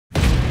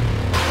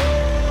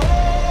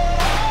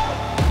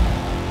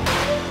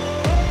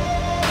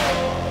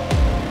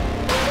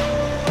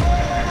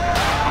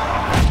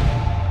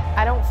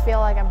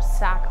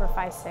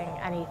sacrificing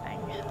anything.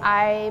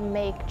 I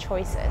make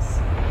choices.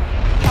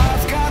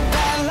 I've got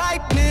that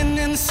lightning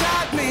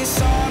inside me,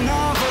 son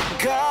of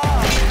a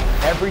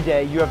god. Every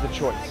day you have the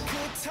choice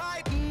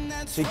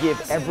to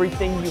give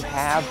everything you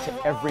have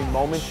to every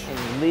moment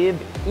and live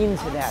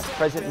into that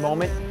present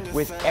moment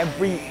with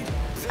every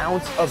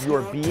ounce of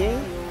your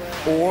being,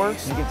 or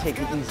you can take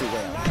the easy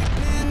way out.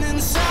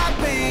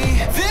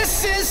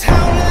 This is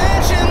how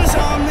legends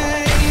are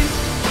made.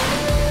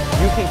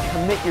 You can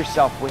commit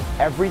yourself with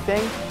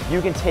everything.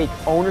 You can take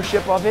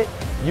ownership of it.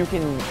 You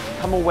can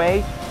come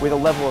away with a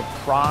level of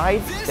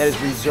pride that is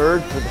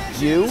reserved for the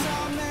few,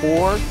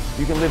 or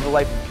you can live a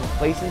life of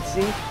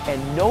complacency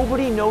and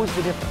nobody knows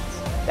the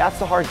difference. That's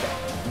the hard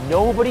thing.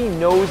 Nobody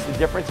knows the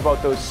difference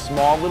about those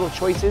small little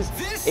choices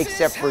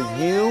except for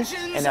you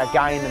and that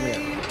guy in the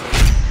mirror.